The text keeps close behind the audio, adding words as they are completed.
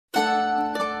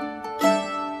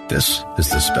This is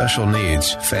the Special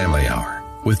Needs Family Hour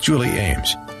with Julie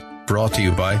Ames, brought to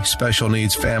you by Special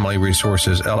Needs Family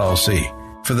Resources, LLC.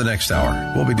 For the next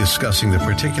hour, we'll be discussing the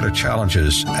particular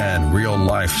challenges and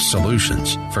real-life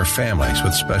solutions for families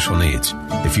with special needs.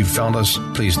 If you found us,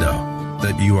 please know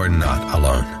that you are not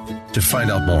alone. To find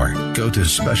out more, go to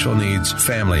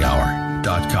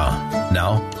specialneedsfamilyhour.com.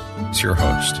 Now, it's your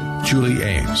host, Julie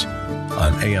Ames,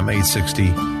 on AM 860,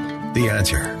 The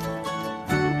Answer.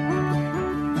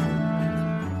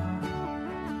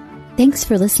 Thanks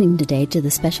for listening today to the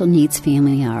Special Needs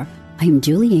Family Hour. I'm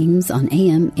Julie Ames on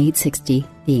AM 860,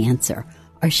 The Answer.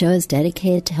 Our show is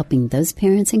dedicated to helping those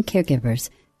parents and caregivers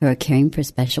who are caring for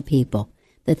special people.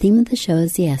 The theme of the show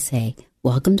is the essay,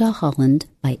 Welcome to Holland,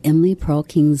 by Emily Pearl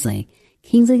Kingsley.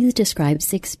 Kingsley describes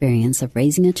the experience of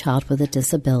raising a child with a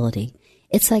disability.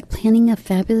 It's like planning a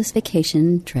fabulous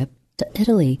vacation trip to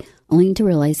Italy, only to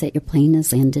realize that your plane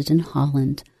has landed in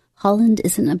Holland. Holland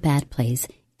isn't a bad place.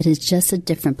 It is just a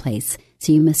different place,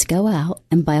 so you must go out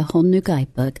and buy a whole new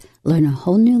guidebook, learn a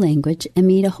whole new language, and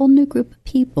meet a whole new group of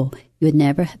people you would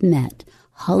never have met.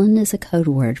 Holland is a code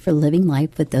word for living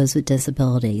life with those with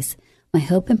disabilities. My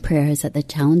hope and prayer is that the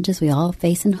challenges we all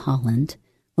face in Holland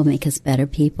will make us better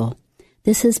people.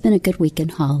 This has been a good week in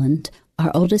Holland. Our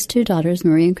oldest two daughters,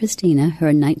 Maria and Christina, who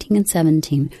are 19 and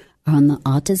 17, are on the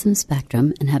autism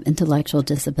spectrum and have intellectual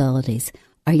disabilities.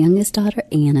 Our youngest daughter,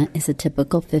 Anna, is a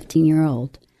typical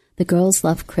 15-year-old. The girls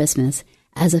love Christmas.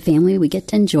 As a family, we get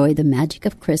to enjoy the magic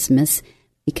of Christmas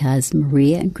because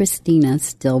Maria and Christina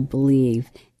still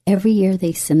believe. Every year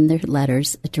they send their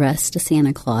letters addressed to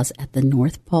Santa Claus at the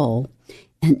North Pole,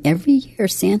 and every year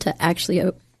Santa actually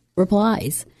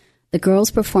replies. The girls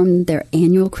performed their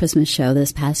annual Christmas show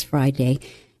this past Friday.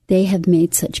 They have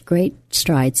made such great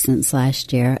strides since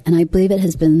last year, and I believe it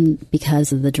has been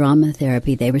because of the drama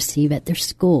therapy they receive at their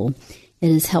school.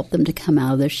 It has helped them to come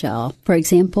out of their shell. For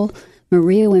example,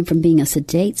 Maria went from being a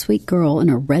sedate, sweet girl in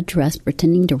a red dress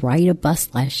pretending to ride a bus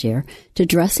last year to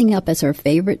dressing up as her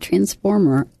favorite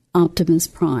Transformer, Optimus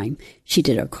Prime. She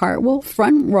did a cartwheel,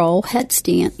 front roll,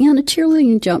 headstand, and a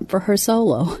cheerleading jump for her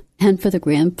solo. And for the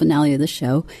grand finale of the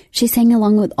show, she sang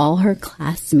along with all her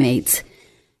classmates.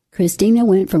 Christina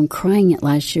went from crying at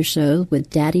last year's show with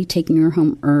Daddy taking her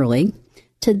home early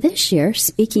to this year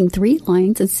speaking 3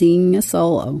 lines and singing a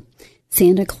solo.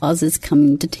 Santa Claus is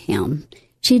coming to town.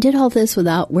 She did all this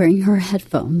without wearing her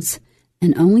headphones,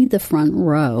 and only the front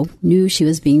row knew she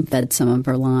was being fed some of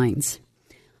her lines.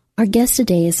 Our guest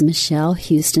today is Michele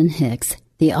Houston Hicks,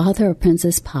 the author of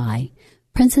Princess Pie.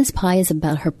 Princess Pie is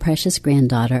about her precious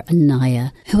granddaughter,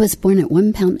 Anaya, who was born at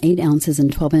 1 pound 8 ounces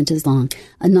and 12 inches long.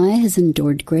 Anaya has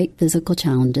endured great physical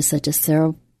challenges such as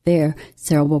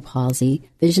cerebral palsy,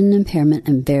 vision impairment,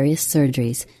 and various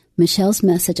surgeries. Michelle's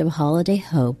message of holiday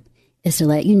hope is to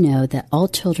let you know that all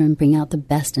children bring out the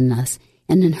best in us,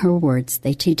 and in her words,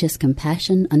 they teach us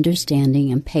compassion,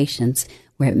 understanding, and patience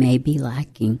where it may be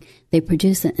lacking. They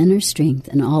produce an inner strength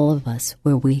in all of us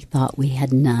where we thought we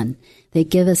had none. They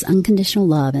give us unconditional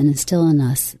love and instill in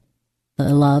us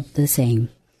the love the same.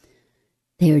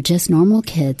 They are just normal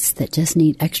kids that just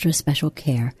need extra special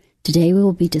care. Today we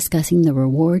will be discussing the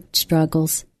reward,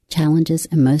 struggles, challenges,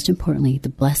 and most importantly, the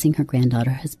blessing her granddaughter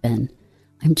has been.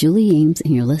 I'm Julie Ames,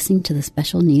 and you're listening to the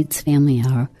Special Needs Family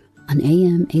Hour on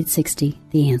AM 860,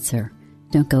 The Answer.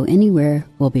 Don't go anywhere.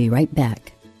 We'll be right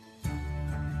back.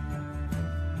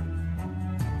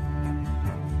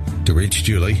 To reach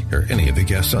Julie or any of the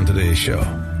guests on today's show,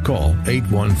 call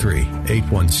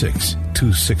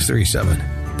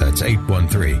 813-816-2637. That's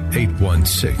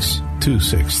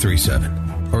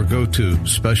 813-816-2637. Or go to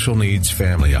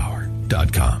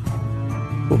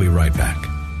specialneedsfamilyhour.com. We'll be right back.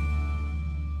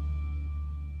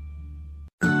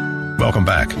 Welcome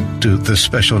back to the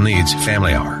Special Needs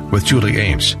Family Hour with Julie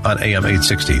Ames on AM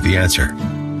 860, The Answer.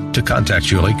 To contact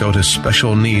Julie, go to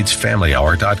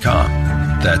specialneedsfamilyhour.com.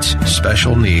 That's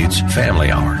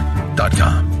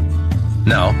specialneedsfamilyhour.com.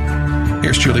 Now,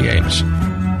 here's Julie Ames.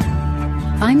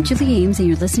 I'm Julie Ames, and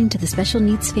you're listening to the Special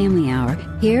Needs Family Hour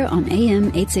here on AM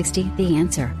 860, The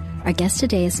Answer. Our guest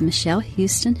today is Michele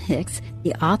Houston Hicks,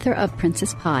 the author of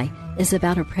Princess Pie. It is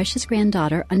about her precious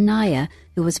granddaughter, Anaya,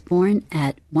 who was born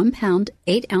at 1 pound,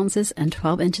 8 ounces, and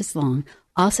 12 inches long,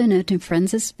 also known to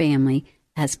friends and family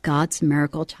as God's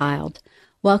miracle child.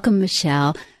 Welcome,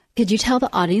 Michele. Could you tell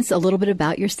the audience a little bit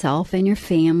about yourself and your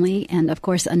family and, of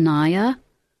course, Anaya?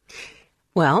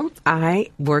 Well, I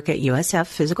work at USF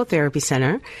Physical Therapy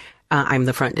Center. I'm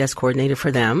the front desk coordinator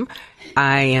for them.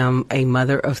 I am a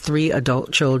mother of 3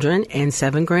 adult children and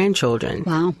 7 grandchildren.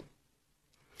 Wow.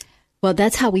 Well,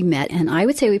 that's how we met. And I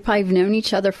would say we probably have known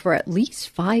each other for at least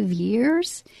 5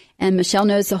 years. And Michele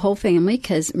knows the whole family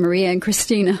because Maria and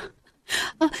Christina,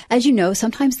 as you know,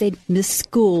 sometimes they miss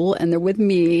school and they're with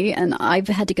me. And I've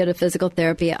had to go to physical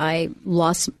therapy. I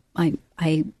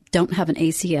don't have an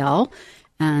ACL.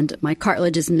 And my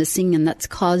cartilage is missing, and that's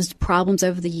caused problems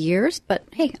over the years. But,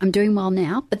 hey, I'm doing well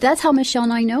now. But that's how Michele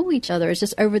and I know each other. It's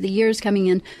just over the years coming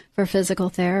in for physical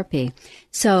therapy.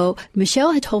 So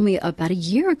Michele had told me about a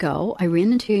year ago, I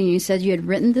ran into you, and you said you had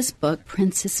written this book,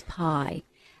 Princess Pie.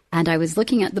 And I was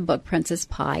looking at the book, Princess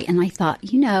Pie, and I thought,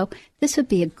 this would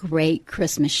be a great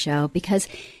Christmas show because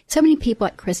so many people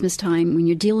at Christmas time, when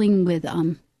you're dealing with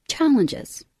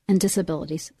challenges and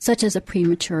disabilities, such as a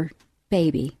premature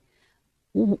baby,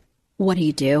 what do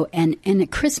you do? And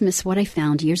at Christmas, what I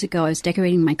found years ago, I was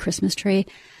decorating my Christmas tree,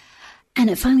 and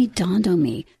it finally dawned on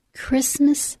me,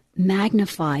 Christmas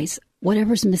magnifies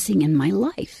whatever's missing in my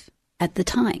life at the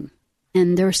time.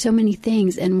 And there are so many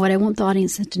things, and what I want the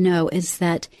audience to know is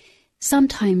that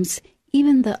sometimes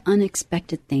even the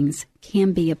unexpected things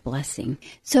can be a blessing.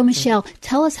 So, Michele,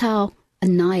 tell us how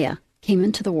Anaya came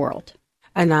into the world.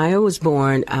 Anaya was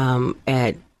born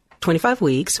at 25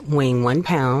 weeks, weighing 1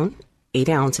 pound, 8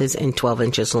 ounces, and 12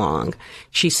 inches long.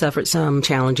 She suffered some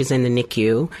challenges in the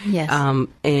NICU. Yes.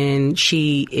 And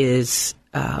she is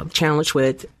challenged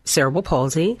with cerebral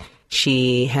palsy.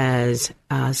 She has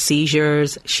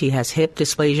seizures. She has hip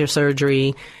dysplasia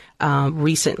surgery.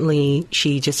 Recently,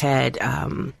 she just had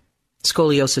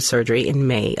scoliosis surgery in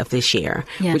May of this year,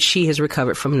 yes, which she has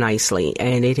recovered from nicely.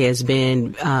 And it has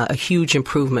been a huge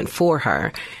improvement for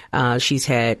her.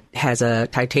 Has a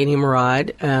titanium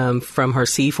rod from her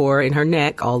C4 in her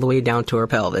neck all the way down to her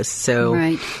pelvis. So,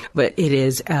 right. But it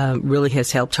is really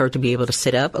has helped her to be able to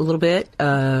sit up a little bit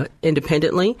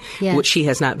independently, yes, which she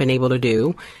has not been able to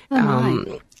do.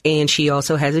 And she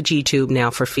also has a G-tube now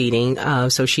for feeding.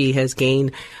 So she has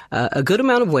gained a good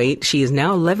amount of weight. She is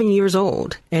now 11 years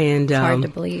old. And it's hard to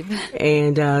believe.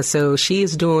 And so she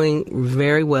is doing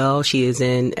very well. She is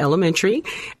in elementary.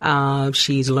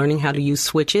 She's learning how to use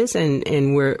switches.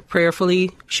 And we're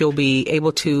prayerfully, she'll be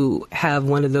able to have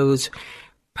one of those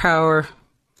power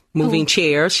moving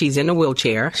chairs. She's in a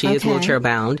wheelchair. She is wheelchair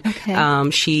bound. Okay.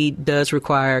 She does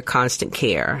require constant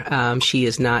care. She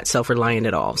is not self-reliant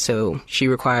at all. So she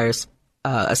requires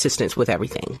assistance with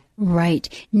everything. Right.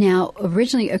 Now,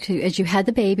 originally, as you had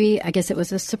the baby, I guess it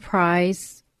was a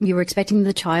surprise. You were expecting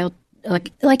the child,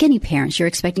 like any parents, you're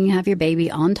expecting to have your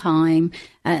baby on time.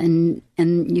 And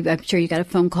I'm sure you got a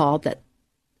phone call that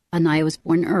Anaya was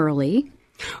born early.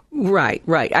 Right.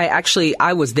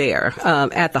 I was there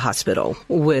at the hospital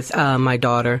with my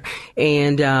daughter,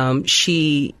 and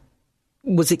she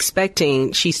was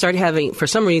expecting, she started having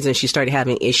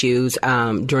issues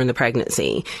during the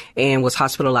pregnancy and was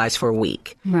hospitalized for a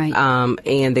week. Right.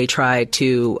 And they tried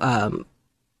to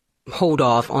hold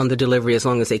off on the delivery as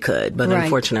long as they could, but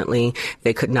unfortunately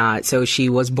they could not. So she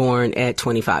was born at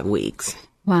 25 weeks.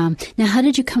 Wow. Now, how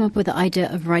did you come up with the idea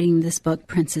of writing this book,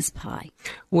 Princess Pie?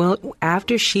 Well,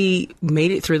 after she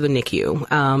made it through the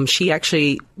NICU, she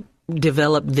actually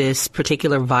developed this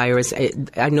particular virus.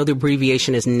 I know the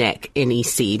abbreviation is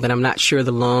NEC, but I'm not sure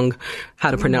how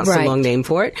to pronounce the long name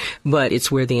for it, but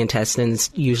it's where the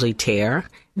intestines usually tear.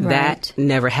 Right. That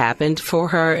never happened for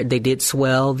her. They did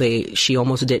swell. She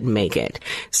almost didn't make it.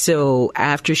 So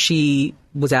after she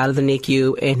was out of the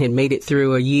NICU and had made it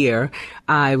through a year,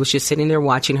 I was just sitting there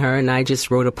watching her, and I just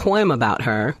wrote a poem about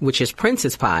her, which is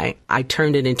Princess Pie. I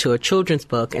turned it into a children's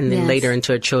book and then later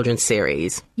into a children's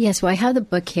series. Yes, well, I have the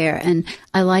book here, and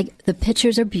I like the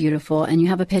pictures are beautiful, and you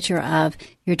have a picture of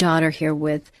your daughter here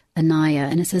with Anaya,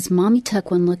 and it says, "Mommy took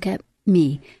one look at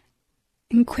me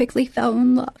and quickly fell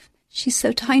in love. She's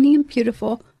so tiny and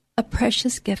beautiful, a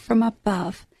precious gift from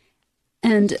above."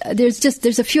 And there's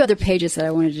a few other pages that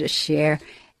I wanted to share.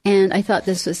 And I thought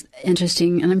this was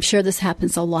interesting, and I'm sure this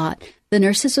happens a lot. The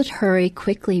nurses would hurry,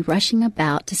 quickly rushing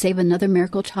about to save another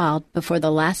miracle child before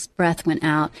the last breath went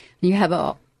out. And you have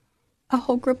a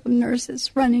whole group of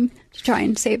nurses running to try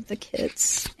and save the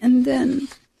kids. And then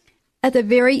at the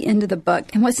very end of the book,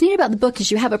 and what's neat about the book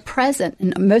is you have a present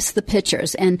in most of the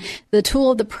pictures. And the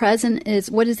tool of the present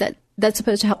is, what is that? That's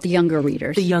supposed to help the younger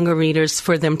readers. The younger readers,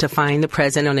 for them to find the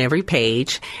present on every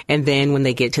page. And then when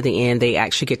they get to the end, they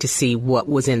actually get to see what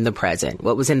was in the present,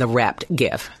 what was in the wrapped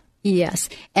gift. Yes.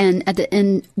 And at the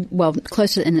end, well,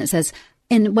 close to the end, it says,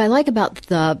 and what I like about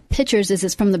the pictures is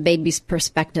it's from the baby's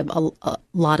perspective, a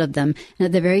lot of them. And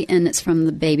at the very end, it's from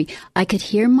the baby. I could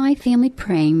hear my family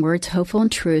praying words hopeful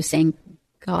and true, saying,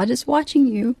 God is watching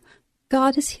you.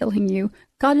 God is healing you.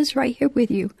 God is right here with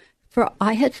you. For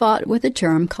I had fought with a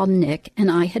germ called Nick,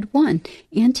 and I had won.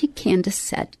 Auntie Candace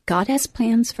said, God has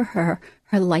plans for her.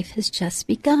 Her life has just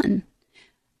begun.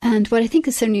 And what I think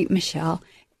is so neat, Michele,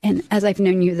 and as I've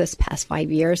known you this past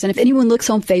 5 years, and if anyone looks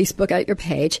on Facebook at your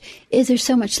page, is there's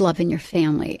so much love in your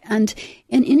family. And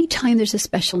any time there's a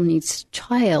special needs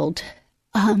child,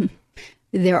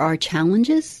 there are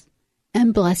challenges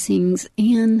and blessings,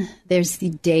 and there's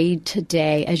the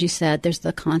day-to-day, as you said, there's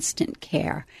the constant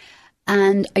care.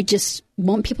 And I just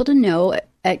want people to know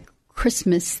at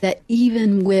Christmas that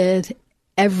even with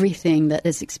everything that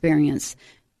is experienced,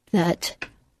 that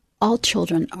all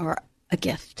children are a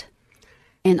gift.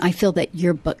 And I feel that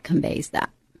your book conveys that.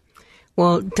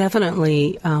 Well,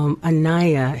 definitely,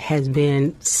 Anaya has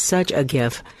been such a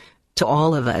gift to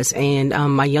all of us. And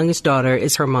my youngest daughter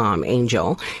is her mom,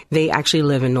 Angel. They actually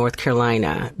live in North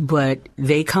Carolina, but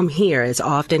they come here as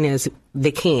often as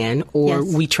they can, or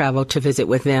we travel to visit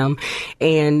with them.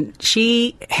 And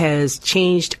she has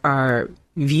changed our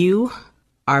view,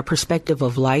 our perspective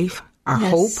of life, our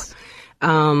hope.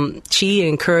 She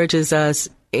encourages us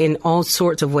in all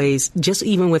sorts of ways, just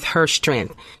even with her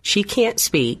strength. She can't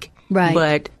speak,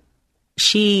 but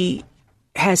she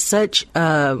has such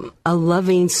a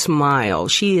loving smile.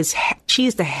 She is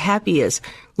the happiest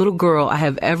little girl I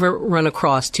have ever run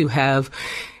across to have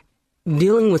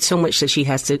dealing with so much that she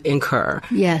has to incur.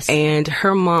 Yes. And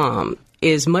her mom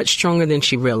is much stronger than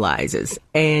she realizes.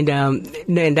 And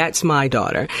that's my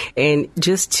daughter. And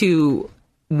just to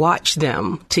watch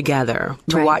them together,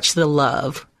 to watch the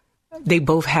love they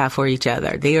both have for each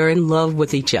other. They are in love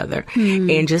with each other.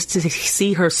 And just to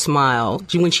see her smile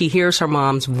when she hears her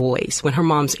mom's voice, when her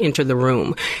mom's enter the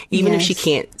room, even if she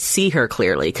can't see her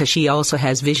clearly, because she also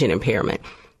has vision impairment,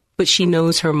 but she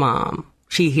knows her mom.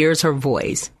 She hears her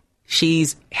voice.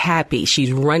 She's happy.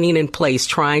 She's running in place,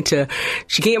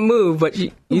 she can't move, but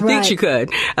you think she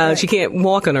could. She can't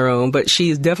walk on her own, but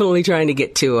she's definitely trying to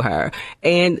get to her.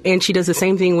 And she does the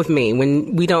same thing with me.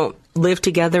 When we don't live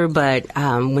together, but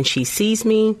when she sees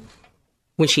me,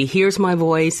 when she hears my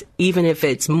voice, even if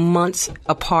it's months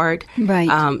apart,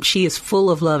 she is full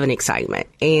of love and excitement.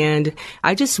 And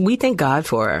we thank God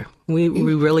for her. We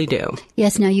really do.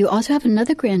 Yes. Now, you also have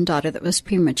another granddaughter that was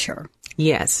premature.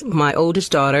 Yes. My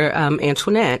oldest daughter,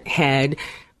 Antoinette, had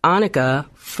Annika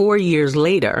 4 years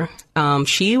later.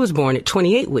 She was born at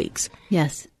 28 weeks.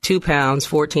 Yes. 2 pounds,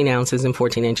 14 ounces, and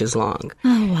 14 inches long.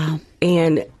 Oh, wow.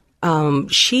 And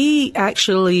she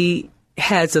actually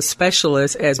has a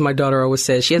specialist, as my daughter always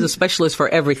says. She has a specialist for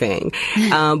everything.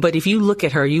 But if you look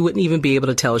at her, you wouldn't even be able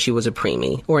to tell she was a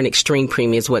preemie, or an extreme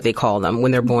preemie is what they call them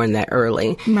when they're born that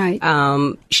early. Right.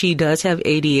 She does have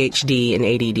ADHD and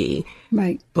ADD.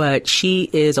 Right. But she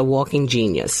is a walking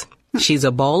genius. She's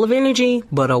a ball of energy,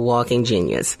 but a walking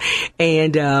genius.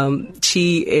 And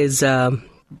she is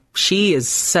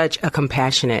such a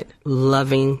compassionate,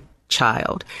 loving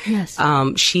child. Yes.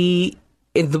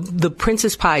 The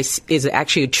Princess Pie is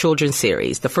actually a children's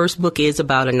series. The first book is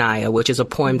about Anaya, which is a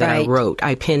poem that I wrote.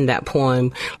 I penned that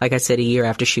poem, like I said, a year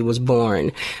after she was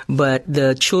born. But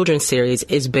the children's series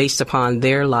is based upon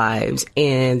their lives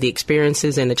and the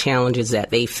experiences and the challenges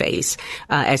that they face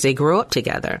as they grow up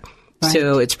together. Right.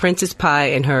 So it's Princess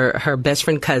Pie and her best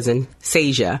friend cousin,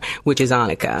 Seja, which is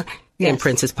Annika. Yes. And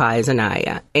Princess Pie is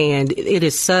Anaya. And it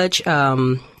is such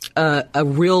a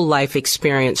real life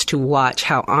experience to watch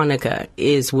how Annika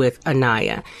is with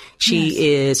Anaya.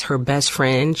 She is her best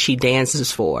friend. She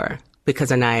dances for her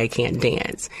because Anaya can't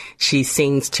dance. She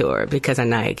sings to her because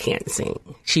Anaya can't sing.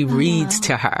 She reads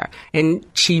to her. And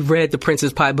she read the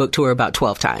Princess Pie book to her about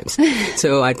 12 times.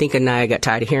 So I think Anaya got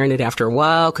tired of hearing it after a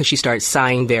while because she started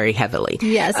sighing very heavily.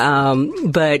 Yes.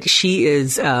 But she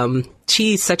is...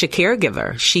 she's such a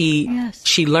caregiver. She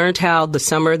learned how the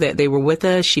summer that they were with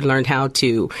us, she learned how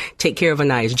to take care of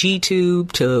Anaya's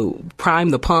G-tube, to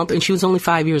prime the pump, and she was only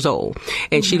 5 years old.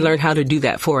 And she learned how to do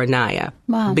that for Anaya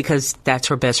because that's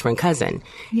her best friend cousin.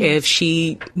 Yes. If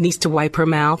she needs to wipe her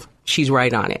mouth, she's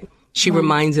right on it. She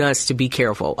reminds us to be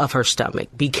careful of her stomach,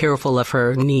 be careful of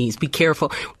her knees, be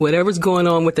careful. Whatever's going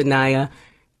on with Anaya,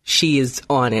 she is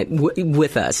on it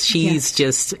with us. She's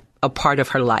just a part of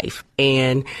her life.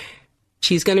 And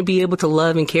she's going to be able to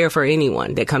love and care for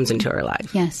anyone that comes into her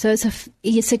life. Yeah, so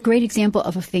it's a great example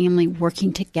of a family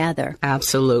working together.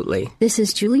 Absolutely. This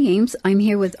is Julie Ames. I'm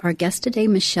here with our guest today,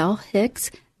 Michele Hicks,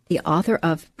 the author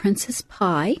of Princess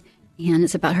Pie, and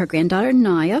it's about her granddaughter,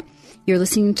 Naya. You're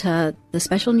listening to the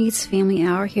Special Needs Family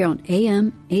Hour here on AM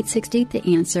 860,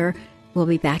 The Answer. We'll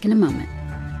be back in a moment.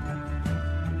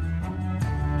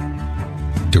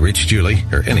 To reach Julie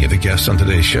or any of the guests on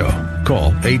today's show,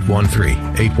 call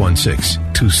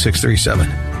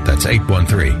 813-816-2637. That's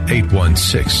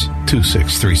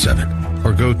 813-816-2637.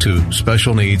 Or go to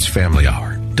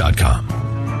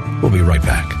specialneedsfamilyhour.com. We'll be right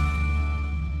back.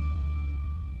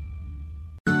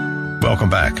 Welcome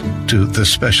back to the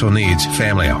Special Needs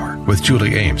Family Hour with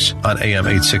Julie Ames on AM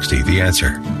 860, The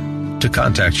Answer. To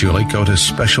contact Julie, go to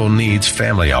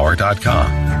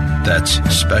specialneedsfamilyhour.com. That's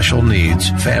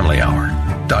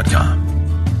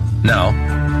specialneedsfamilyhour.com. Now,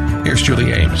 here's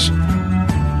Julie Ames.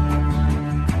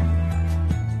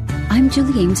 I'm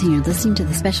Julie Ames, and you're listening to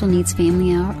the Special Needs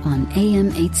Family Hour on AM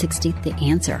 860, The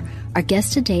Answer. Our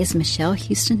guest today is Michele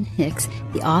Houston Hicks,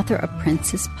 the author of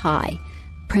Princess Pie.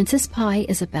 Princess Pie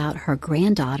is about her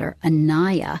granddaughter,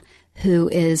 Anaya, who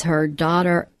is her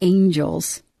daughter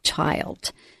Angel's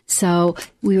child. So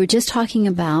we were just talking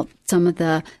about some of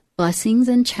the blessings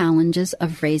and challenges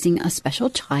of raising a special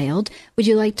child. Would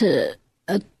you like to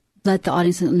let the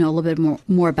audience know a little bit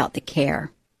more about the care?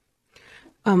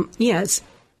 Yes.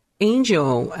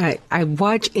 Angel, I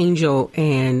watch Angel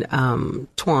and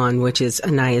Twan, which is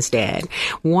Anaya's dad,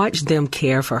 watch them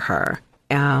care for her.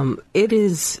 It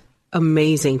is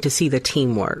amazing to see the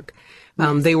teamwork.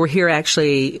 Yes. They were here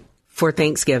actually for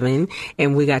Thanksgiving,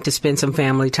 and we got to spend some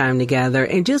family time together,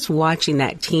 and just watching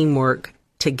that teamwork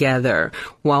together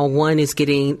while one is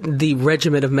getting the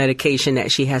regimen of medication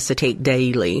that she has to take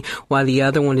daily, while the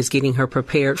other one is getting her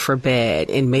prepared for bed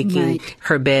and making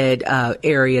her bed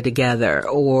area together,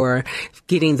 or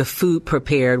getting the food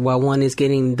prepared while one is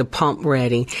getting the pump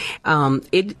ready.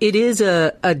 It is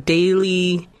a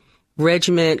daily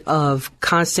regimen of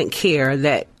constant care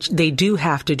that they do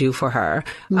have to do for her.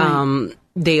 Right.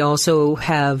 They also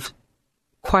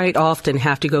quite often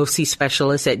have to go see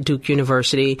specialists at Duke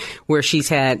University, where she's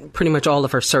had pretty much all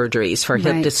of her surgeries for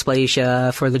hip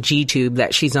dysplasia, for the G-tube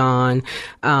that she's on,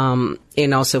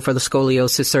 and also for the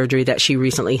scoliosis surgery that she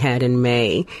recently had in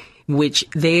May, which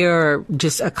they are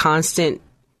just a constant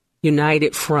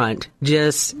united front,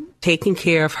 just taking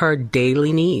care of her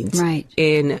daily needs. Right.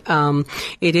 And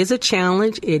it is a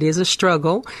challenge. It is a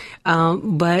struggle.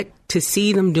 But to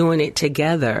see them doing it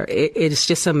together, it's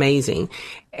just amazing.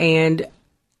 And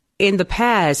in the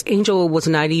past, Angel was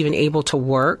not even able to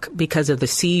work because of the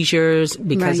seizures,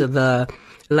 because of the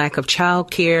lack of child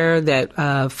care,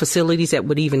 that facilities that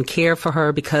would even care for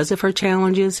her because of her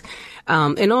challenges,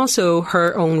 and also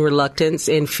her own reluctance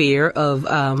and fear of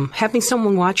having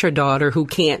someone watch her daughter who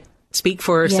can't speak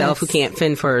for herself, who can't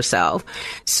fend for herself.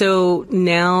 So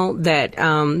now that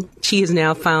she has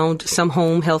now found some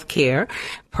home health care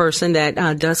person that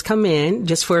does come in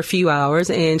just for a few hours,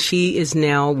 and she is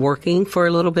now working for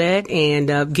a little bit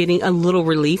and getting a little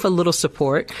relief, a little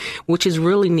support, which is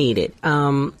really needed.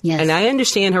 And I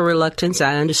understand her reluctance.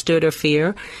 I understood her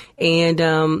fear.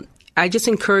 And I just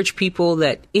encourage people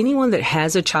that anyone that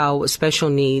has a child with special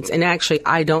needs, and actually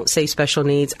I don't say special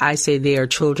needs, I say they are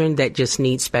children that just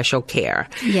need special care.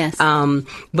 Yes.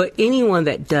 But anyone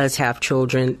that does have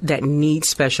children that need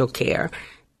special care,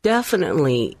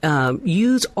 definitely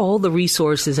use all the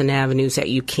resources and avenues that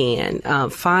you can.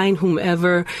 Find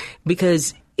whomever,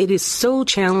 because it is so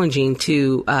challenging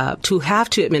to have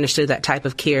to administer that type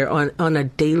of care on a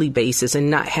daily basis and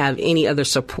not have any other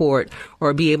support,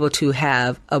 or be able to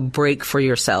have a break for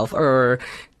yourself, or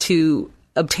to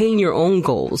obtain your own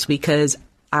goals. Because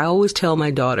I always tell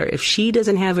my daughter, if she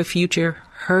doesn't have a future,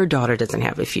 her daughter doesn't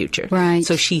have a future. Right.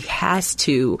 So she has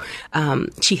to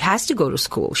go to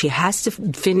school. She has to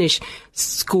finish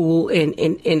school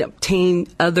and obtain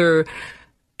other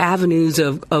avenues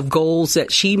of goals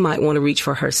that she might want to reach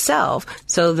for herself,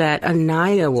 so that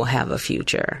Anaya will have a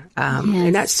future.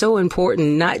 And that's so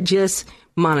important, not just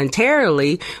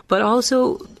monetarily, but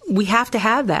also we have to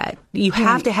have that. You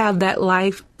have to have that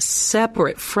life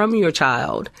separate from your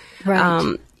child.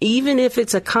 Right. Even if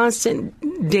it's a constant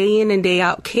day in and day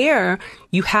out care,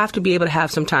 you have to be able to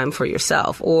have some time for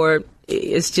yourself, or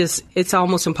it's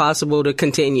almost impossible to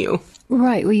continue.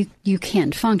 Right. Well, you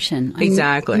can't function.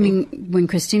 Exactly. I mean, when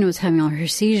Christina was having all her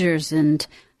seizures, and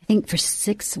I think for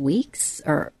 6 weeks,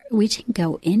 or we didn't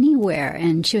go anywhere,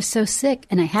 and she was so sick,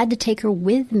 and I had to take her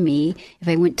with me if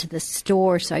I went to the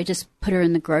store. So I just put her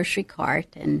in the grocery cart,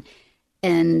 and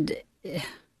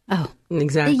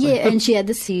exactly. Yeah, and she had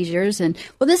the seizures, and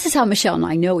well, this is how Michele and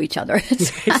I know each other.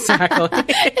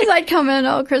 Exactly. As I'd come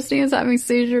in, Christina's having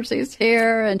seizures, she's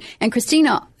here, and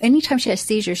Christina, anytime she has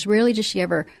seizures, rarely does she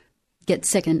ever get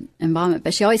sick and vomit,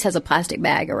 but she always has a plastic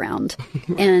bag around,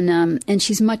 and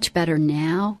she's much better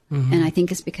now, and I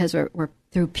think it's because we're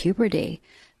through puberty,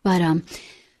 but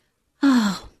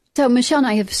so Michele and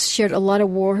I have shared a lot of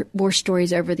war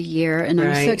stories over the year, and I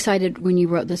was so excited when you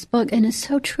wrote this book, and it's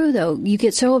so true though. You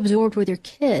get so absorbed with your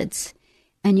kids,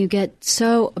 and you get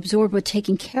so absorbed with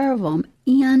taking care of them,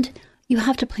 and you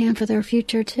have to plan for their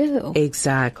future too.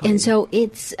 Exactly. And so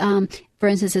it's, for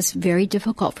instance, it's very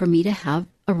difficult for me to have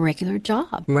a regular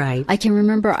job. Right. I can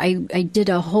remember I did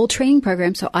a whole training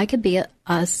program so I could be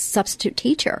a substitute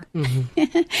teacher.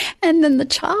 Mm-hmm. And then the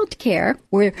child care,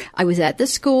 where I was at the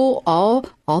school, all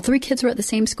 3 kids were at the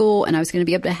same school, and I was going to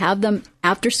be able to have them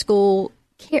after school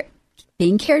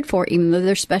being cared for, even though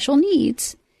they're special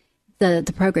needs.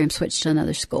 The program switched to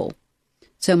another school.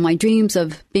 So my dreams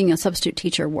of being a substitute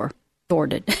teacher were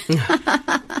thwarted.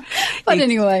 But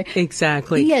anyway.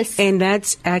 Exactly. Yes. And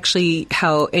that's actually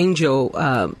how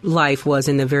Angel life was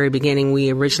in the very beginning.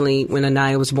 We originally, when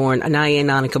Anaya was born, Anaya and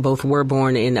Annika both were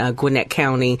born in Gwinnett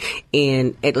County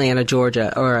in Atlanta,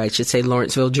 Georgia, or I should say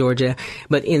Lawrenceville, Georgia,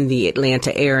 but in the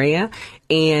Atlanta area.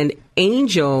 And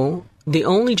Angel, the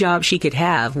only job she could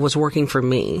have was working for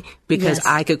me, because Yes.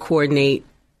 I could coordinate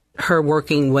her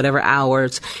working whatever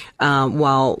hours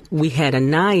while we had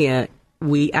Anaya.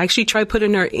 We actually tried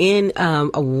putting her in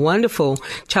a wonderful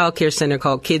child care center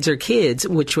called Kids Are Kids,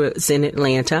 which was in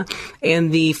Atlanta.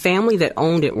 And the family that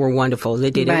owned it were wonderful.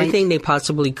 They did everything they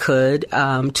possibly could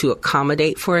to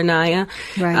accommodate for Anaya.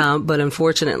 Right. But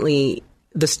unfortunately,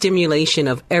 the stimulation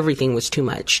of everything was too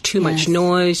much. Too much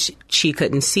noise. She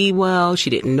couldn't see well. She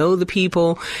didn't know the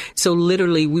people. So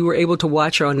literally, we were able to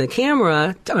watch her on the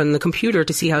camera, on the computer,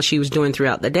 to see how she was doing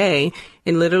throughout the day.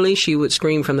 And literally, she would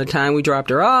scream from the time we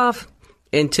dropped her off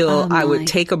until I would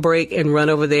take a break and run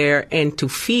over there and to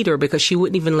feed her, because she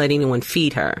wouldn't even let anyone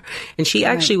feed her. And she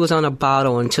actually was on a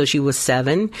bottle until she was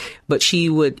 7, but she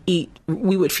would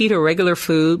we would feed her regular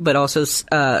food, but also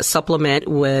supplement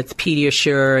with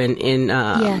Pediasure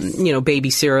and baby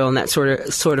cereal and that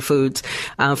sort of foods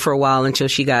for a while until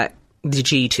she got the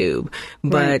G tube.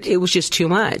 But it was just too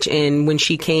much. And when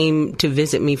she came to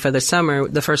visit me for the summer,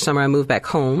 the first summer I moved back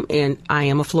home, and I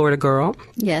am a Florida girl.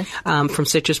 Yes. From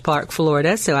Citrus Park,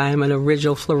 Florida. So I am an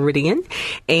original Floridian.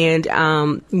 And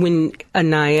when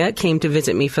Anaya came to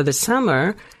visit me for the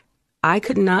summer, I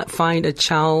could not find a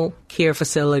child care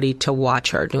facility to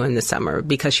watch her during the summer,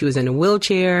 because she was in a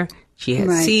wheelchair. She had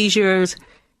seizures.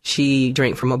 She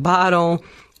drank from a bottle.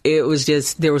 There was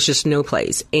just no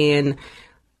place. And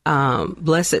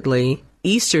blessedly,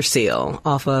 Easter Seal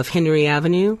off of Henry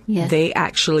Avenue,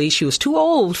 she was too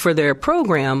old for their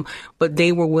program, but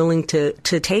they were willing to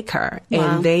take her. Wow.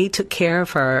 And they took care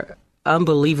of her.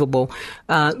 Unbelievable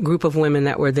group of women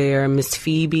that were there, Miss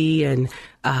Phoebe and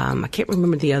I can't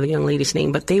remember the other young lady's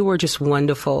name, but they were just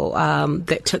wonderful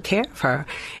that took care of her.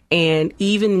 And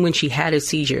even when she had a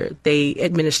seizure, they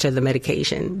administered the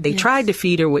medication. They tried to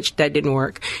feed her, which that didn't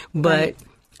work, but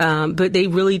they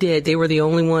really did. They were the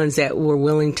only ones that were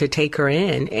willing to take her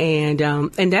in. And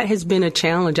that has been a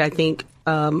challenge, I think,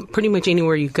 pretty much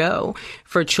anywhere you go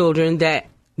for children that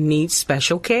need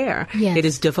special care. Yes. It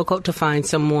is difficult to find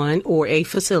someone or a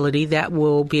facility that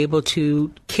will be able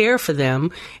to care for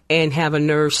them and have a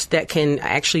nurse that can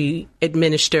actually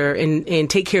administer and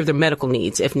take care of their medical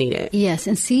needs if needed. Yes,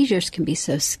 and seizures can be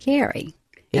so scary.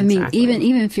 Exactly. I mean,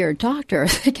 even if you're a doctor,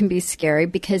 it can be scary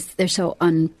because they're so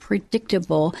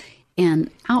unpredictable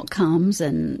in outcomes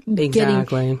and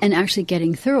actually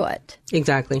getting through it.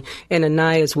 Exactly. And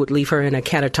Anaya's would leave her in a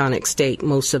catatonic state,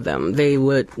 most of them. They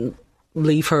would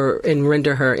leave her and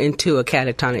render her into a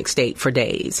catatonic state for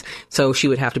days. So she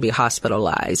would have to be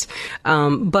hospitalized.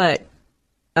 But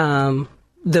the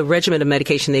regimen of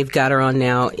medication they've got her on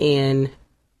now in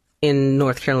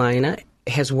North Carolina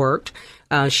has worked.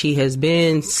 She has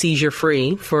been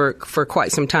seizure-free for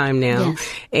quite some time now.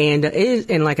 Yes.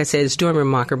 And like I said, it's doing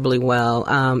remarkably well.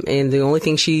 And the only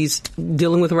thing she's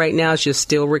dealing with right now is just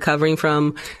still recovering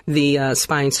from the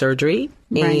spine surgery.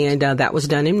 Right. And that was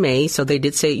done in May. So they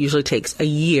did say it usually takes a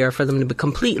year for them to be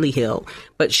completely healed.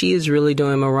 But she is really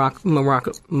doing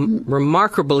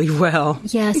remarkably well.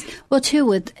 Yes. Well, too,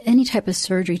 with any type of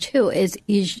surgery, too, is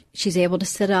she's able to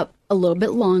sit up a little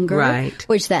bit longer. Right.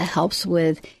 Which that helps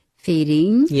with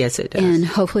feeding. Yes, it does. And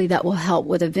hopefully that will help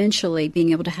with eventually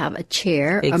being able to have a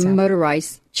chair, a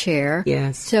motorized chair.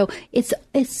 Yes. So it's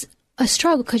a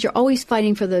struggle because you're always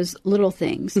fighting for those little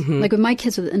things. Mm-hmm. Like with my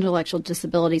kids with intellectual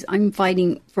disabilities, I'm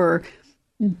fighting for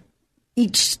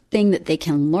each thing that they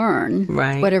can learn,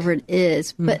 whatever it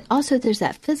is. Mm-hmm. But also there's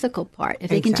that physical part. If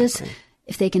they can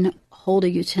if they can hold a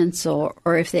utensil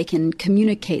or if they can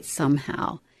communicate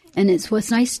somehow. And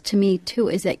what's nice to me too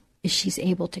is that she's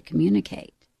able to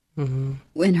communicate.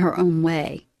 Mm-hmm. in her own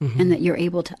way, and that you're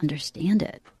able to understand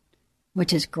it,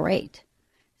 which is great.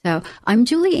 So I'm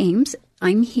Julie Ames.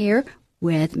 I'm here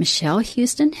with Michele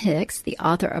Houston Hicks, the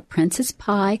author of Princess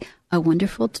Pie, a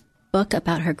wonderful book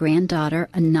about her granddaughter,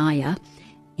 Anaya.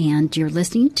 and you're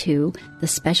listening to the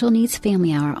Special Needs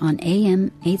Family Hour on AM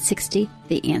 860,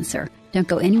 The Answer. Don't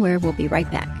go anywhere. We'll be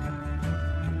right back.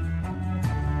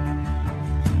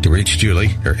 To reach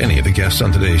Julie or any of the guests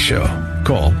on today's show,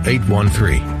 call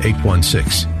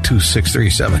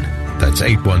 813-816-2637. That's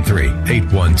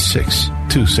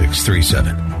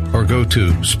 813-816-2637. Or go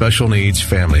to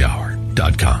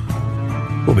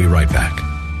specialneedsfamilyhour.com. We'll be right back.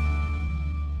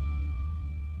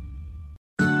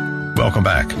 Welcome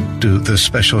back to the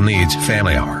Special Needs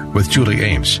Family Hour with Julie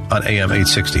Ames on AM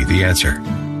 860, The Answer.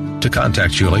 To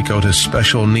contact Julie, go to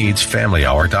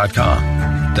specialneedsfamilyhour.com.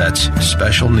 That's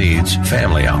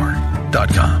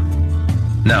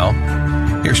specialneedsfamilyhour.com. Now,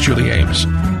 here's Julie Ames.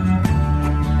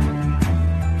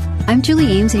 I'm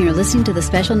Julie Ames, and you're listening to the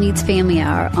Special Needs Family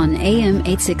Hour on AM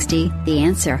 860, The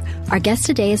Answer. Our guest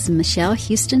today is Michele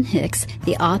Houston Hicks,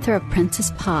 the author of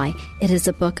Princess Pie. It is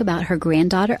a book about her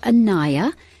granddaughter,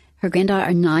 Anaya. Her granddaughter,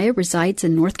 Anaya, resides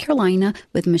in North Carolina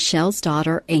with Michelle's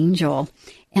daughter, Angel.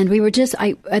 And we were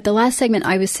at the last segment,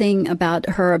 I was saying about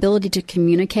her ability to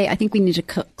communicate. I think we need to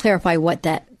clarify what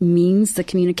that means, the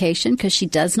communication, because she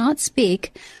does not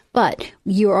speak, but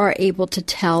you are able to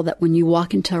tell that when you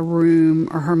walk into a room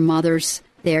or her mother's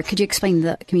there. Could you explain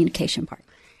the communication part?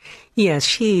 Yes,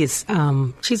 she's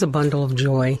a bundle of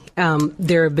joy.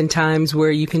 There have been times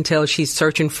where you can tell she's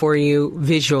searching for you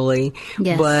visually,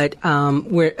 yes. But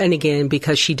and again,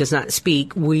 because she does not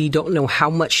speak, we don't know how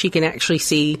much she can actually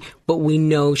see, but we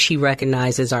know she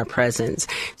recognizes our presence.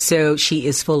 So she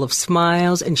is full of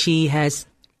smiles, and she has,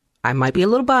 I might be a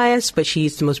little biased, but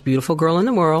she's the most beautiful girl in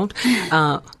the world.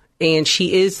 And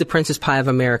she is the Princess Pie of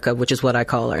America, which is what I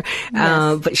call her.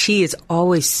 Yes. But she is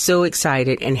always so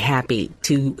excited and happy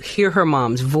to hear her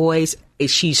mom's voice.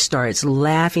 She starts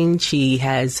laughing. She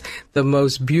has the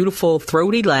most beautiful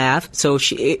throaty laugh. So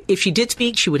if she did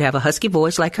speak, she would have a husky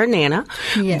voice like her Nana.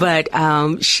 Yes. But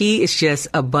she is just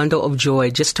a bundle of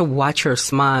joy just to watch her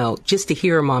smile, just to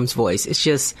hear her mom's voice.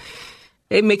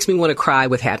 It makes me want to cry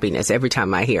with happiness every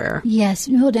time I hear her. Yes.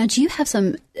 Hold on. Do you have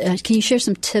some, can you share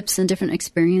some tips and different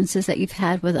experiences that you've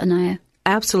had with Anaya?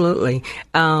 Absolutely.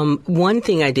 One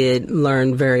thing I did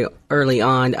learn very early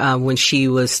on when she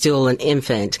was still an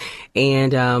infant,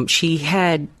 and she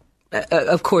had,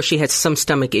 of course, she had some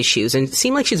stomach issues, and it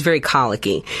seemed like she's very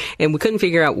colicky, and we couldn't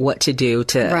figure out what to do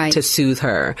to soothe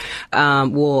her.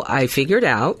 Well, I figured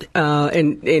out,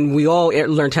 and we all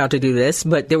learned how to do this,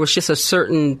 but there was just a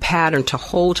certain pattern to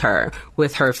hold her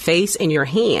with her face in your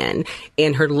hand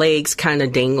and her legs kind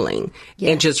of dangling,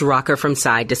 yes. and just rock her from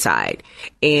side to side.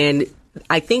 And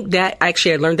I think that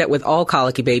actually I learned that with all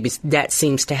colicky babies, that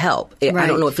seems to help. Right. I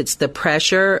don't know if it's the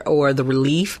pressure or the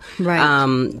relief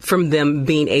from them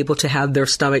being able to have their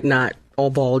stomach not all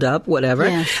balled up, whatever.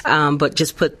 Yes. But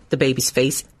just put the baby's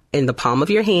face in the palm of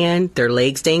your hand, their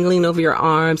legs dangling over your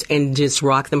arms, and just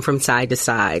rock them from side to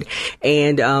side.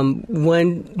 And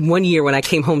one year when I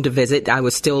came home to visit, I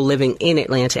was still living in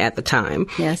Atlanta at the time.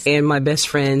 Yes. And my best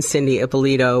friend, Cindy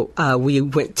Ippolito, we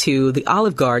went to the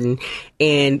Olive Garden,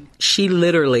 and she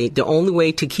literally, the only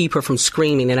way to keep her from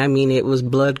screaming, and I mean it was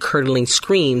blood-curdling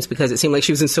screams because it seemed like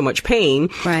she was in so much pain,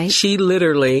 right. She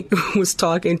literally was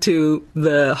talking to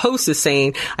the hostess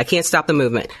saying, I can't stop the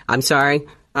movement. I'm sorry.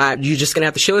 You're just going to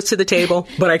have to show us to the table,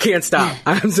 but I can't stop.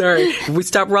 I'm sorry. If we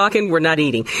stop rocking, we're not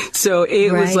eating. So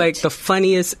it was like the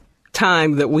funniest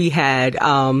time that we had,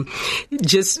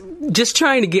 just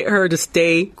trying to get her to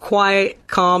stay quiet,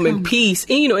 calm, and peace,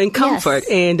 and, and comfort.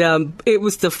 Yes. And it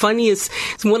was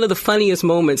one of the funniest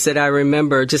moments that I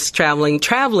remember, just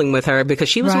traveling with her, because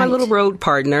she was my little road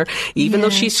partner. Even though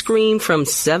she screamed from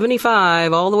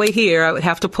 75 all the way here, I would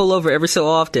have to pull over every so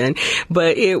often.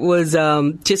 But it was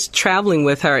just traveling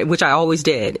with her, which I always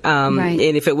did. And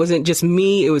if it wasn't just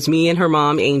me, it was me and her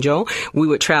mom, Angel. We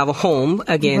would travel home.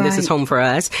 Again, this is home for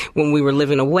us, when we were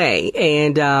living away.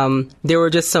 And there were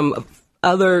just some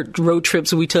other road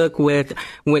trips we took when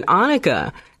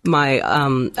Annika, my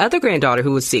other granddaughter,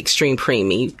 who was the extreme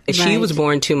preemie, she was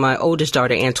born to my oldest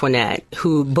daughter, Antoinette,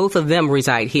 who both of them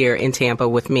reside here in Tampa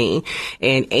with me.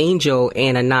 And Angel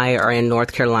and Anaya are in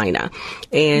North Carolina.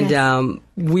 And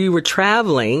we were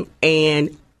traveling,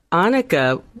 and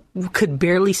Annika could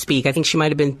barely speak. I think she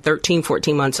might have been 13,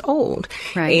 14 months old.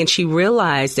 Right. And she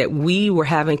realized that we were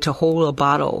having to hold a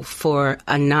bottle for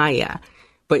Anaya,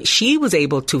 but she was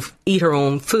able to eat her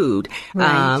own food.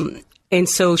 Right. And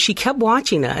so she kept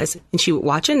watching us, and she would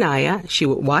watch Anaya. She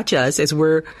would watch us as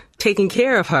we're taking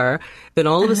care of her. Then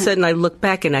all of a sudden I look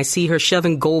back and I see her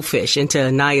shoving goldfish into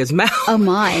Anaya's mouth. Oh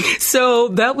my. So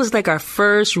that was like our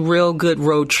first real good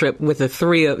road trip with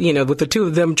the two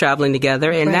of them traveling together.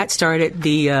 And that started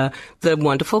the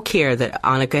wonderful care that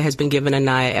Annika has been giving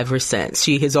Anaya ever since.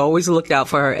 She has always looked out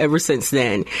for her ever since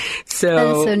then. So that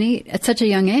is so neat. At such a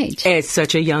young age. At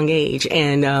such a young age.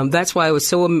 And that's why I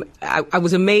was I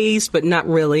was amazed, but not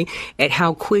really, at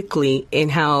how quickly and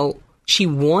how she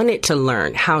wanted to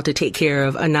learn how to take care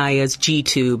of Anaya's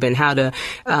G-tube and how to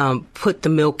put the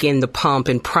milk in the pump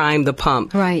and prime the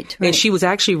pump. Right. And she was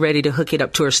actually ready to hook it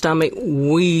up to her stomach.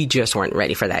 We just weren't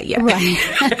ready for that yet.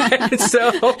 Right.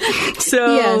 So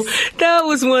yes. That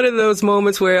was one of those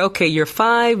moments where, okay, you're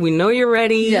 5. We know you're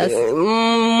ready. Yes.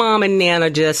 Mom and Nana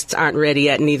just aren't ready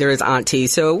yet. Neither is Auntie.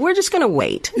 So we're just going to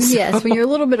wait. Yes, when you're a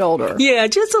little bit older. Yeah,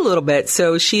 just a little bit.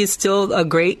 So she is still a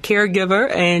great caregiver,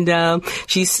 and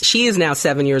she is now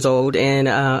 7 years old, and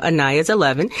Anaya's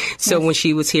 11. So when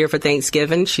she was here for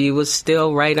Thanksgiving, she was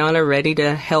still right on her, ready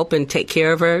to help and take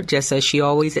care of her, just as she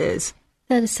always is.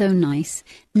 That is so nice.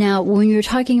 Now, when you were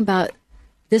talking about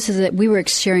this, we were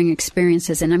sharing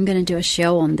experiences, and I'm going to do a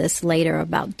show on this later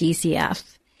about DCF.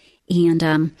 And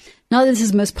not that this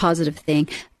is the most positive thing,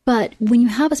 but when you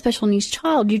have a special needs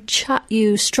child,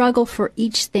 you struggle for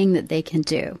each thing that they can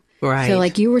do. Right. So,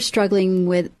 like, you were struggling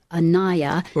with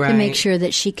Anaya to make sure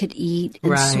that she could eat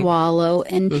and swallow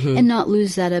and not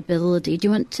lose that ability. Do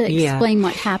you want to explain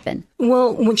what happened?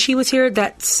 Well, when she was here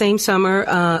that same summer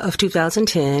of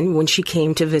 2010, when she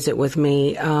came to visit with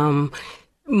me,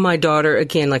 my daughter,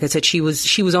 again, like I said, she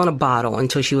was on a bottle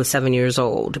until she was 7 years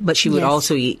old, but she would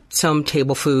also eat some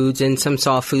table foods and some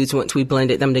soft foods once we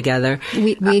blended them together.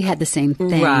 We had the same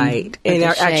thing. Right. And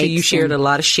actually, you shared a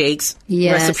lot of shakes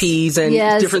recipes and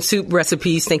different soup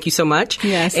recipes. Thank you so much.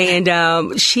 Yes.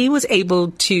 And she was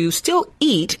able to still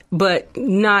eat, but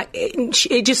not,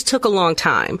 it just took a long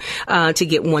time to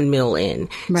get one meal in.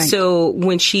 Right. So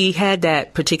when she had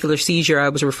that particular seizure I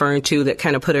was referring to that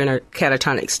kind of put her in a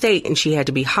catatonic state and she had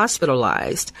to be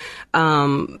hospitalized,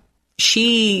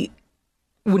 she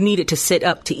needed to sit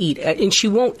up to eat, and she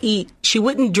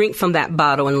wouldn't drink from that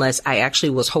bottle unless I actually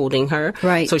was holding her.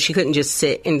 Right. So she couldn't just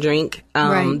sit and drink.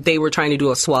 They were trying to do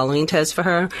a swallowing test for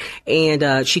her,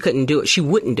 and she couldn't do it. She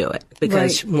wouldn't do it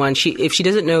because if she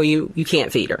doesn't know you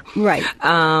can't feed her. Right.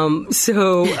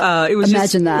 So it was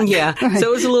imagine that. Yeah. Right. So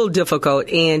it was a little difficult,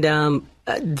 and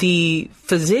the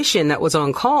physician that was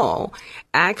on call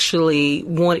actually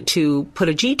wanted to put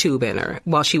a G-tube in her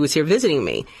while she was here visiting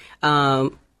me.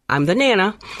 I'm the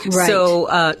Nana. Right.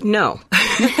 So, no.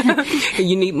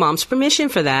 You need mom's permission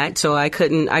for that. So I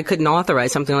couldn't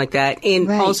authorize something like that. And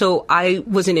also I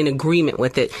wasn't in agreement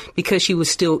with it because she was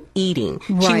still eating.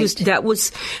 Right.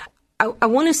 I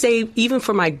want to say, even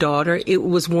for my daughter, it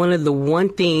was one of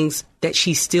the things that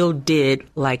she still did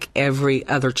like every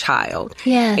other child.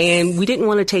 Yes. And we didn't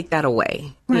want to take that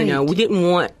away. Right. We didn't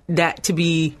want that to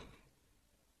be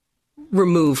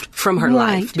removed from her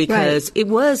life because it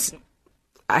was,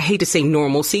 I hate to say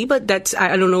normalcy, but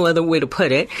I don't know other way to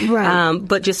put it. Right.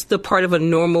 But just the part of a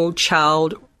normal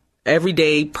child,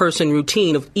 everyday person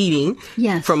routine of eating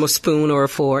from a spoon or a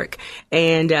fork.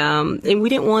 And we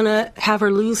didn't want to have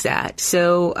her lose that.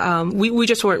 So we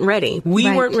just weren't ready. We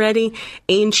weren't ready.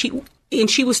 And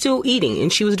she was still eating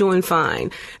and she was doing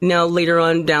fine. Now, later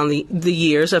on down the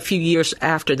years, a few years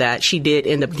after that, she did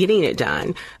end up getting it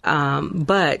done.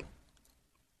 But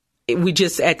we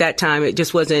just, at that time, it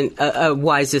just wasn't a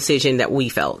wise decision that we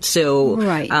felt. So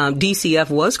DCF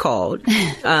was called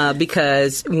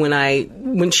because when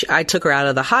I took her out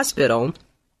of the hospital,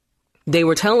 they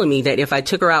were telling me that if I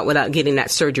took her out without getting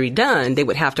that surgery done, they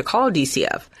would have to call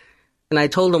DCF. And I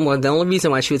told them, well, the only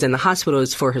reason why she was in the hospital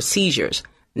is for her seizures,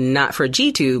 not for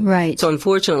G-tube. Right. So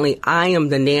unfortunately, I am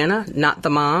the Nana, not the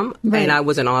mom, and I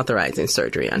wasn't authorizing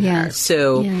surgery on her.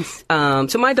 So,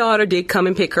 so my daughter did come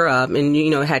and pick her up,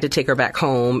 and had to take her back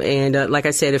home. And like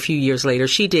I said, a few years later,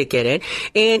 she did get it,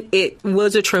 and it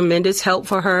was a tremendous help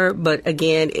for her. But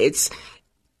again, it's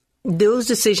those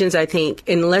decisions. I think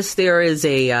unless there is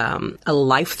a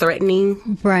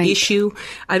life-threatening issue,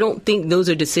 I don't think those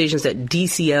are decisions that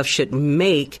DCF should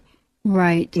make.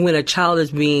 Right. When a child is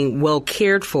being well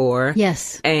cared for.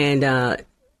 Yes. And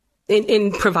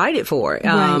provided for.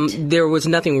 There was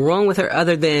nothing wrong with her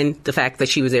other than the fact that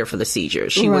she was there for the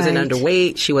seizures. She wasn't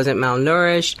underweight. She wasn't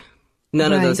malnourished.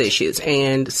 None of those issues.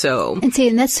 And so. And see,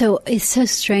 and it's so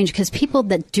strange because people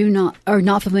that are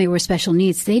not familiar with special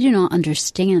needs, they do not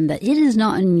understand that it is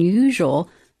not unusual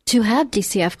to have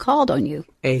DCF called on you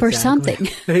for something.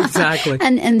 Exactly.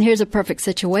 And here's a perfect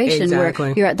situation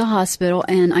where you're at the hospital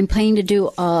and I'm planning to do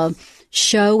a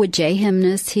show with Jay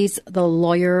Himness. He's the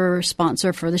lawyer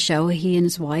sponsor for the show. He and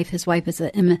his wife is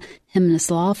a Himness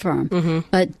law firm.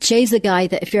 But Jay's the guy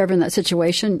that if you're ever in that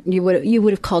situation, you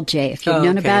would have called Jay. If you'd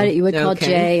known about it, you would call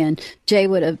Jay, and Jay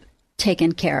would have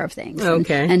taken care of things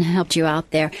and helped you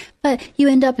out there. But you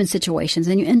end up in situations,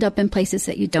 and you end up in places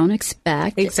that you don't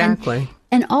expect. Exactly.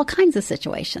 And all kinds of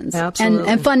situations. Absolutely.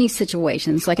 And funny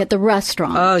situations, like at the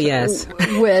restaurant. Oh, yes.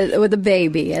 with a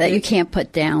baby that you can't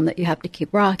put down, that you have to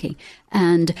keep rocking.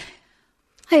 And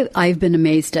I've been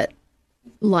amazed at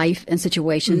life and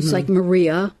situations like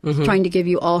Maria trying to give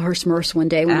you all her Smurfs one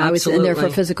day when I was in there for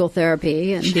physical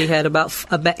therapy. And she had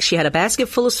she had a basket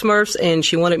full of Smurfs, and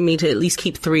she wanted me to at least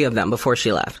keep 3 of them before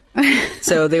she left.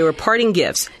 So they were parting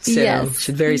gifts. So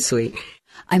she's very sweet.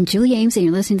 I'm Julie Ames, and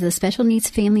you're listening to the Special Needs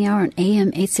Family Hour on AM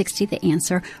 860 The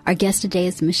Answer. Our guest today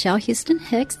is Michele Houston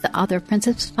Hicks, the author of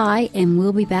Princess Pie, and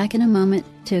we'll be back in a moment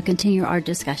to continue our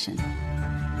discussion.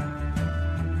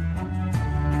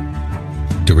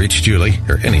 To reach Julie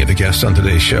or any of the guests on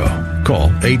today's show, call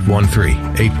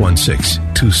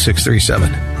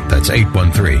 813-816-2637. That's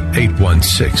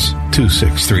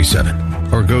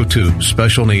 813-816-2637. Or go to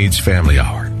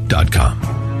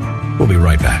specialneedsfamilyhour.com. We'll be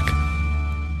right back.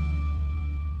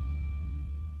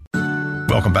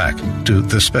 Welcome back to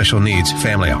the Special Needs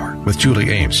Family Hour with Julie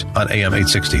Ames on AM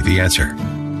 860 The Answer.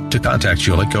 To contact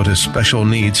Julie, go to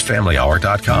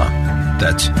specialneedsfamilyhour.com.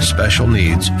 That's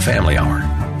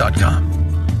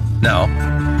specialneedsfamilyhour.com. Now,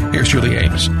 here's Julie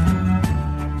Ames.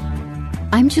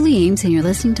 I'm Julie Ames, and you're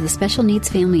listening to the Special Needs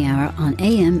Family Hour on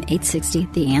AM 860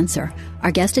 The Answer.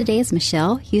 Our guest today is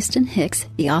Michele Houston Hicks,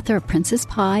 the author of Princess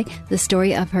Pie, the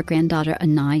story of her granddaughter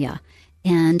Anaya.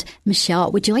 And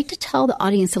Michele, would you like to tell the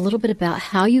audience a little bit about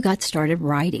how you got started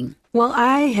writing? Well,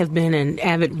 I have been an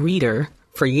avid reader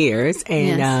for years,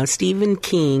 and Stephen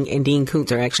King and Dean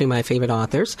Koontz are actually my favorite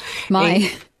authors.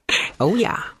 Oh,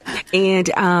 yeah. And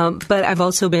but I've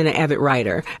also been an avid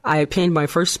writer. I penned my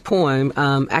first poem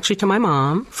actually to my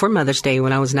mom for Mother's Day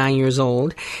when I was 9 years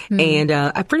old. And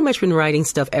I've pretty much been writing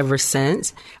stuff ever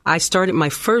since. I started my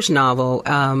first novel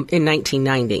in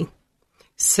 1990.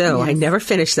 So I never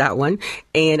finished that one.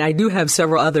 And I do have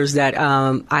several others that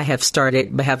I have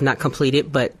started but have not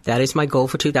completed, but that is my goal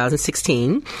for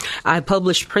 2016. I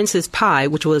published Princess Pie,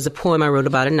 which was a poem I wrote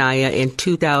about Anaya in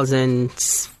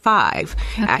 2005,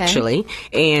 actually.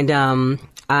 And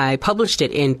I published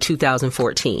it in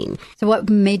 2014. So what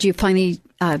made you finally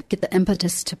get the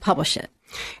impetus to publish it?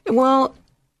 Well,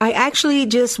 I actually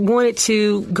just wanted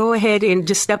to go ahead and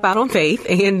just step out on faith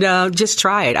and just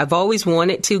try it. I've always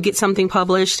wanted to get something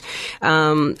published.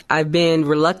 I've been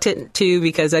reluctant to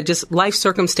because life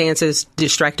circumstances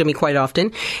distracted me quite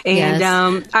often. And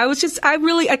I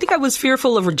think I was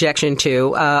fearful of rejection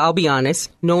too. I'll be honest.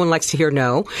 No one likes to hear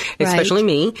no, especially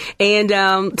me.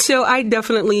 And so I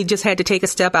definitely just had to take a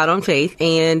step out on faith.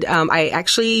 And one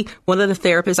of the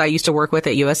therapists I used to work with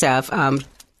at USF,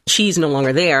 she's no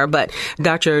longer there, but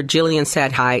Dr. Jillian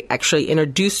Sadhai actually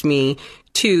introduced me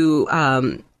to,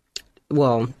 I'm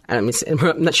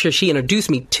not sure she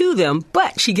introduced me to them,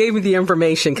 but she gave me the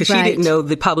information because she didn't know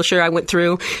the publisher I went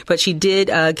through. But she did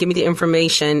give me the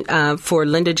information for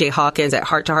Linda J. Hawkins at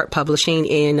Heart to Heart Publishing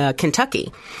in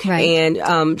Kentucky.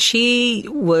 And she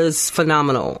was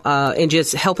phenomenal in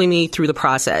just helping me through the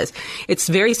process. It's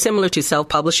very similar to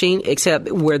self-publishing,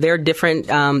 except where they're different.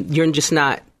 You're just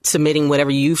not submitting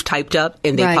whatever you've typed up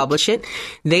and they publish it.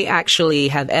 They actually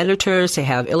have editors, they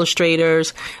have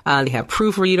illustrators, they have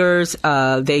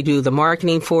proofreaders, they do the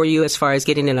marketing for you as far as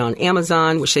getting it on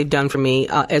Amazon, which they've done for me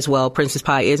as well. Princess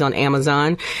Pie is on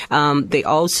Amazon. They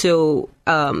also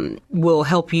will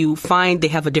help you find, they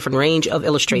have a different range of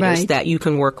illustrators that you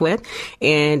can work with.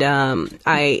 And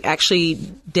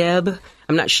Deb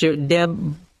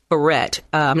Barrett.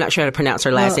 I'm not sure how to pronounce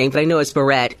her last name, but I know it's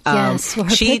Barrett. Yes, well,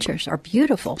 her pictures are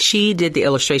beautiful. She did the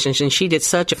illustrations, and she did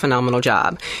such a phenomenal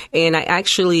job. And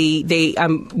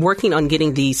I'm working on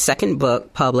getting the second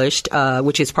book published,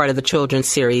 which is part of the children's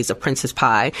series of Princess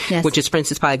Pie, which is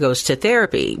Princess Pie Goes to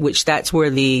Therapy, which that's where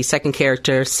the second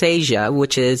character, Seja,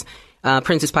 which is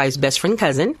Princess Pie's best friend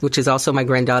cousin, which is also my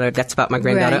granddaughter. That's about my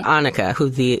granddaughter, Annika,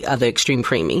 who's the other extreme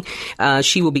preemie.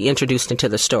 She will be introduced into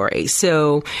the story.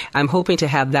 So I'm hoping to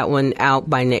have that one out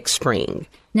by next spring.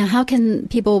 Now, how can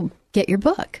people get your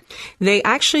book?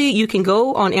 You can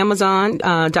go on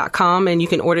Amazon.com and you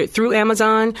can order it through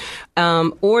Amazon,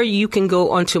 or you can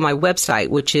go onto my website,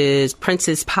 which is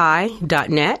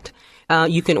princesspie.net.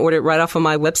 You can order it right off of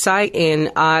my website.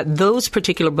 And those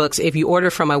particular books, if you order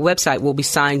from my website, will be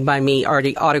signed by me,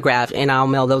 already autographed, and I'll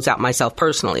mail those out myself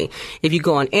personally. If you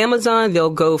go on Amazon, they'll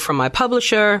go from my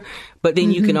publisher, but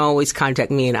then you can always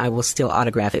contact me and I will still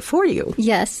autograph it for you.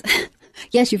 Yes.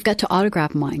 Yes, you've got to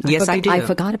autograph mine. I do. I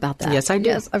forgot about that. Yes, I do.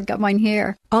 Yes, I've got mine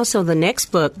here. Also, the next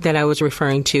book that I was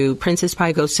referring to, Princess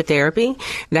Pie Goes to Therapy,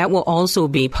 that will also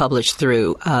be published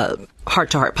through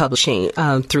Heart to Heart Publishing,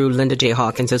 through Linda J.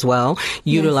 Hawkins as well,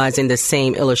 utilizing the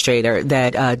same illustrator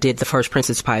that did the first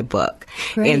Princess Pie book.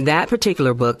 Great. And that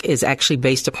particular book is actually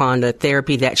based upon the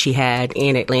therapy that she had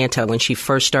in Atlanta when she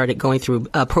first started going through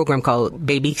a program called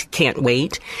Baby Can't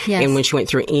Wait. Yes. And when she went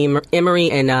through Emory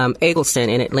and Eggleston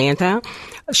in Atlanta,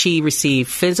 she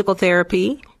received physical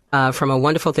therapy from a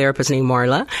wonderful therapist named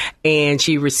Marla, and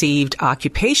she received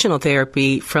occupational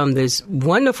therapy from this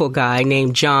wonderful guy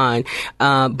named John,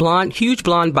 huge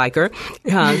blonde biker.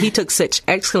 He took such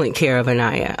excellent care of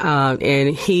Anaya,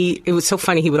 and it was so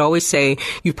funny. He would always say,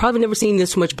 "You've probably never seen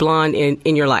this much blonde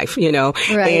in your life,"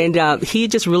 Right. And he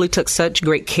just really took such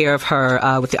great care of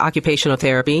her with the occupational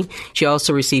therapy. She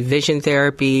also received vision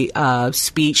therapy,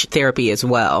 speech therapy as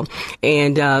well,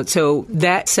 and so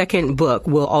that second book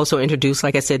will also introduce,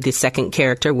 like I said, the second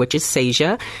character, which is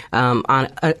Seja.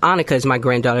 Annika is my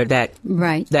granddaughter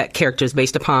that character is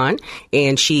based upon,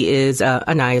 and she is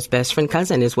Anaya's best friend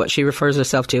cousin, is what she refers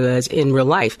herself to as in real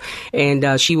life.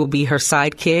 And she will be her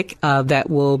sidekick that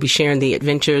will be sharing the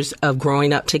adventures of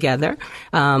growing up together,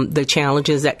 the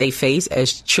challenges that they face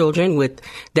as children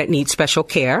that need special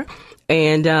care,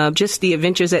 and just the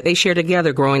adventures that they share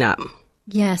together growing up.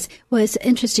 Yes. Well, it's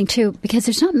interesting, too, because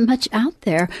there's not much out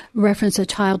there reference a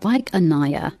child like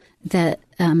Anaya that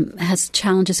has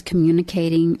challenges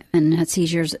communicating and has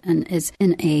seizures and is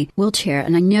in a wheelchair.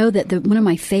 And I know that one of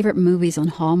my favorite movies on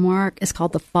Hallmark is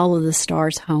called The Follow the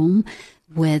Stars Home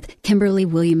with Kimberly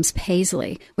Williams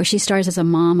Paisley, where she stars as a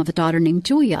mom of a daughter named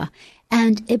Julia.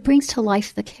 And it brings to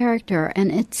life the character,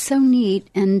 and it's so neat.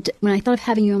 And when I thought of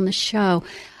having you on the show,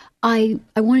 I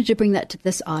wanted to bring that to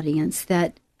this audience,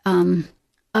 that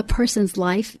a person's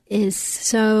life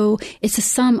it's a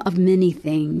sum of many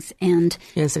things. And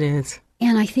yes, it is.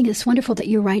 And I think it's wonderful that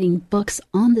you're writing books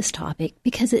on this topic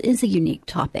because it is a unique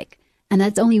topic. And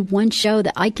that's only one show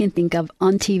that I can think of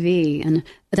on TV. And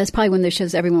that's probably one of those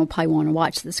shows everyone will probably want to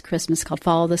watch this Christmas, called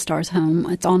Follow the Stars Home.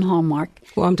 It's on Hallmark.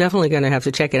 Well, I'm definitely going to have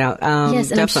to check it out. Yes,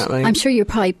 definitely. I'm sure you're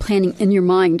probably planning in your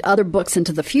mind other books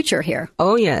into the future here.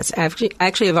 Oh, yes. Actually,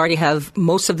 I've already have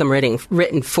most of them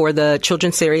written for the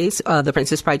children's series, the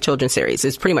Princess Pie children's series.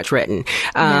 It's pretty much written.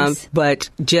 Yes. But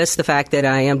just the fact that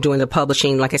I am doing the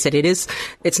publishing, like I said, it's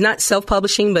not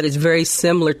self-publishing, but it's very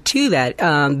similar to that.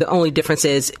 The only difference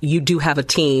is you do have a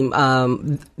team.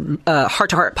 Heart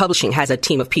to Heart Publishing has a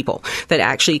team of people that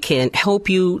actually can help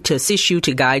you, to assist you,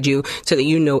 to guide you, so that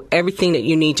you know everything that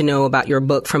you need to know about your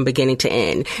book from beginning to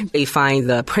end. They find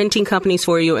the printing companies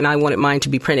for you, and I wanted mine to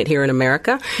be printed here in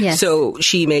America. Yes. So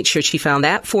she made sure she found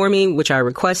that for me, which I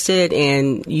requested,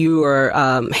 and you are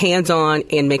hands-on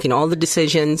in making all the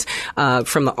decisions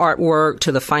from the artwork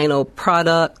to the final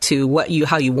product to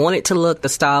how you want it to look, the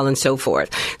style, and so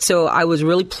forth. So I was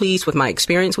really pleased with my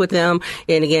experience with them.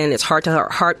 And again, it's Heart to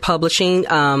Heart Publishing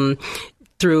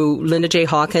through Linda J.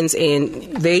 Hawkins,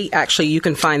 and you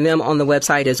can find them on the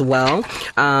website as well.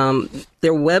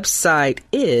 Their website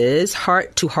is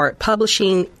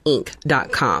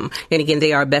hearttoheartpublishinginc.com. And again,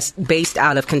 they are based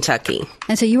out of Kentucky.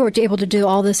 And so you were able to do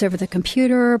all this over the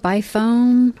computer, by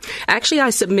phone? Actually, I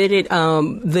submitted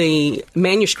the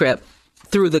manuscript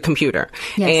through the computer.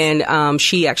 Yes. And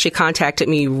she actually contacted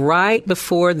me right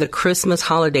before the Christmas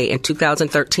holiday in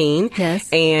 2013. Yes.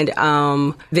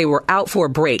 And they were out for a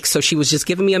break, so she was just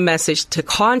giving me a message to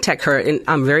contact her. And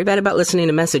I'm very bad about listening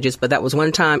to messages, but that was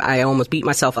one time I almost beat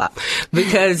myself up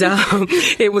because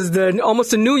it was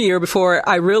almost a new year before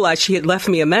I realized she had left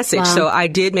me a message. Wow. So I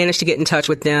did manage to get in touch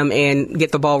with them and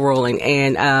get the ball rolling.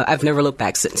 And I've never looked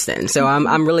back since then. So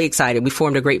I'm really excited. We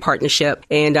formed a great partnership,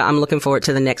 and I'm looking forward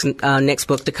to the next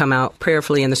book to come out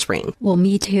prayerfully in the spring. Well,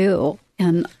 me too.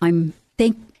 And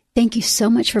thank you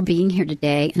so much for being here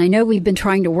today. And I know we've been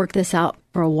trying to work this out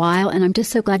for a while, and I'm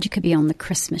just so glad you could be on the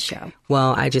Christmas show.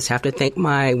 Well, I just have to thank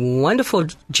my wonderful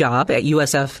job at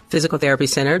USF Physical Therapy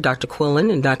Center, Dr.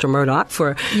 Quillen and Dr. Murdoch,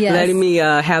 for letting me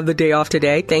have the day off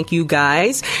today. Thank you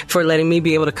guys for letting me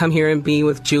be able to come here and be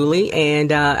with Julie.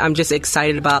 And I'm just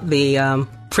excited about the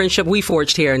friendship we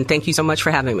forged here, and thank you so much for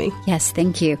having me. Yes,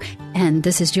 thank you. And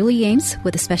this is Julie Ames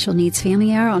with the Special Needs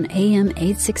Family Hour on AM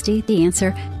 860, The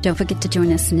Answer. Don't forget to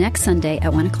join us next Sunday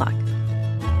at 1 o'clock.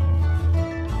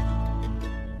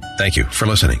 Thank you for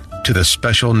listening to the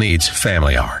Special Needs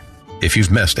Family Hour. If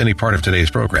you've missed any part of today's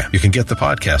program, you can get the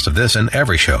podcast of this and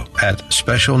every show at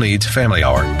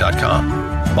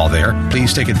specialneedsfamilyhour.com. While there,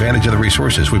 please take advantage of the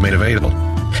resources we made available.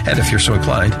 And if you're so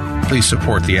inclined, please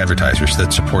support the advertisers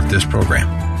that support this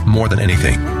program. More than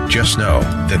anything, just know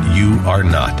that you are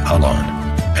not alone.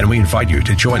 And we invite you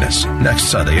to join us next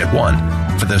Sunday at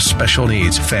 1 for the Special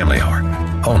Needs Family Hour,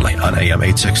 only on AM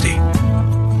 860.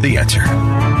 The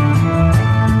Answer.